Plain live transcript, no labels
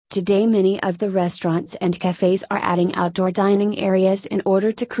Today, many of the restaurants and cafes are adding outdoor dining areas in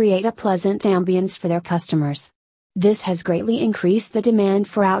order to create a pleasant ambience for their customers. This has greatly increased the demand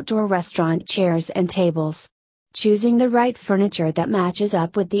for outdoor restaurant chairs and tables. Choosing the right furniture that matches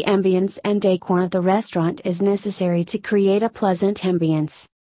up with the ambience and decor of the restaurant is necessary to create a pleasant ambience.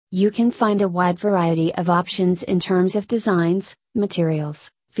 You can find a wide variety of options in terms of designs, materials,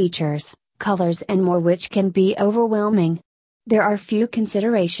 features, colors, and more, which can be overwhelming. There are few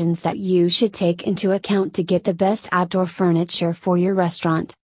considerations that you should take into account to get the best outdoor furniture for your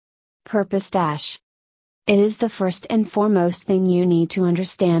restaurant. Purpose dash. It is the first and foremost thing you need to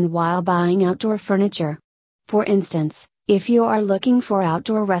understand while buying outdoor furniture. For instance, if you are looking for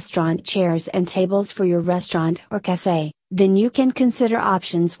outdoor restaurant chairs and tables for your restaurant or cafe, then you can consider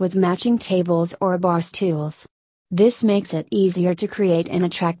options with matching tables or bar stools. This makes it easier to create an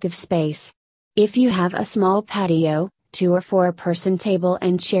attractive space. If you have a small patio, 2 or 4 person table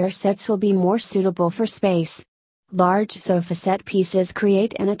and chair sets will be more suitable for space. Large sofa set pieces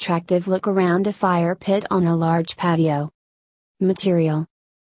create an attractive look around a fire pit on a large patio. Material.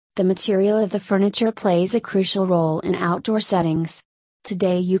 The material of the furniture plays a crucial role in outdoor settings.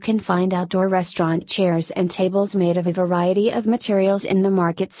 Today you can find outdoor restaurant chairs and tables made of a variety of materials in the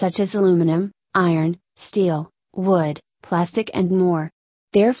market, such as aluminum, iron, steel, wood, plastic, and more.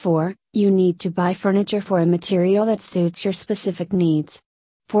 Therefore, you need to buy furniture for a material that suits your specific needs.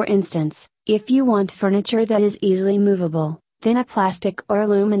 For instance, if you want furniture that is easily movable, then a plastic or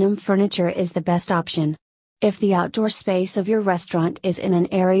aluminum furniture is the best option. If the outdoor space of your restaurant is in an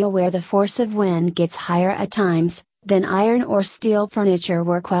area where the force of wind gets higher at times, then iron or steel furniture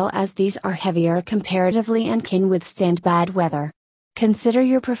work well, as these are heavier comparatively and can withstand bad weather. Consider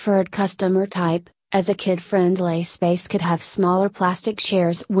your preferred customer type, as a kid-friendly space could have smaller plastic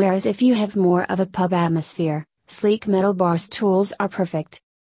chairs, whereas if you have more of a pub atmosphere, sleek metal bar stools are perfect.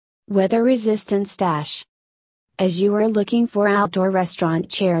 Weather-resistant stash. As you are looking for outdoor restaurant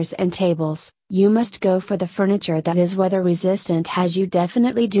chairs and tables, you must go for the furniture that is weather-resistant, as you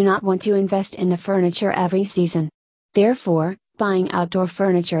definitely do not want to invest in the furniture every season. Therefore, buying outdoor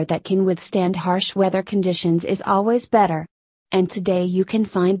furniture that can withstand harsh weather conditions is always better. And today you can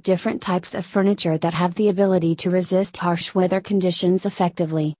find different types of furniture that have the ability to resist harsh weather conditions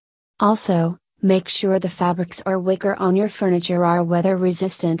effectively. Also, make sure the fabrics or wicker on your furniture are weather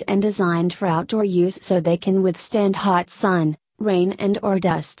resistant and designed for outdoor use, so they can withstand hot sun, rain, and/or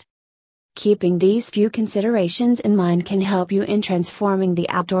dust. Keeping these few considerations in mind can help you in transforming the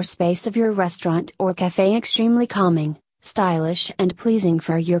outdoor space of your restaurant or cafe extremely calming, stylish, and pleasing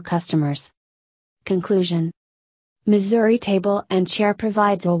for your customers. Conclusion. Missouri Table and Chair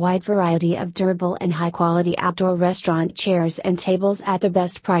provides a wide variety of durable and high-quality outdoor restaurant chairs and tables at the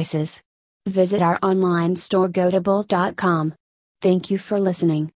best prices. Visit our online store gotable.com. Thank you for listening.